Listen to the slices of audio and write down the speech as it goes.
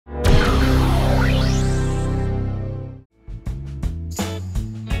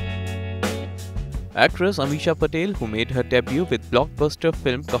Actress Amisha Patel, who made her debut with blockbuster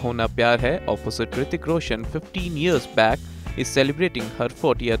film Kaho Na Pyar Hai opposite Hrithik Roshan 15 years back, is celebrating her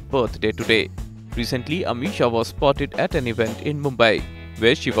 40th birthday today. Recently, Amisha was spotted at an event in Mumbai,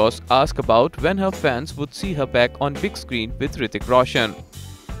 where she was asked about when her fans would see her back on big screen with Hrithik Roshan.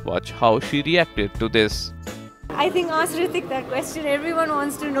 Watch how she reacted to this. I think ask Hrithik that question. Everyone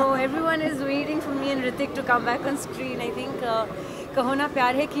wants to know. Everyone is waiting for me and Hrithik to come back on screen. I think कहो ना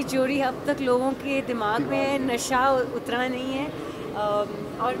प्यार है की जोड़ी अब तक लोगों के दिमाग में नशा उतरा नहीं है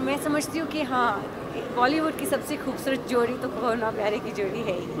और मैं समझती हूँ कि हाँ बॉलीवुड की सबसे खूबसूरत जोड़ी तो कहो ना प्यार है की जोड़ी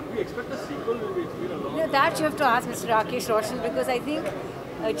है ही. That you have to ask Mr. Rakesh Roshan because I think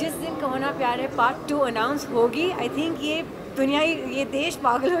जिस दिन कहो ना प्यार है पार्ट 2 अनाउंस होगी I think ये दुनिया ये देश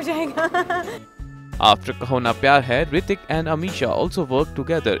पागल हो जाएगा. After Kaho Na Pyar Hai, Hrithik and Amisha also worked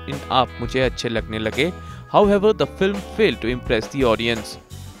together in Aap Mujhe Achhe Lagne Lage. However, the film failed to impress the audience.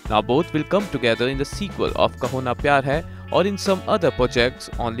 Now both will come together in the sequel of Kaho Na Pyar Hai or in some other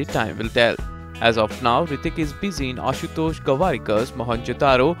projects, only time will tell. As of now, Hrithik is busy in Ashutosh Gawarikar's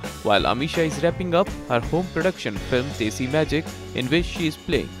Mohenjo-daro, while Amisha is wrapping up her home production film Desi Magic, in which she is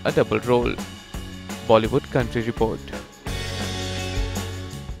playing a double role. Bollywood Country Report.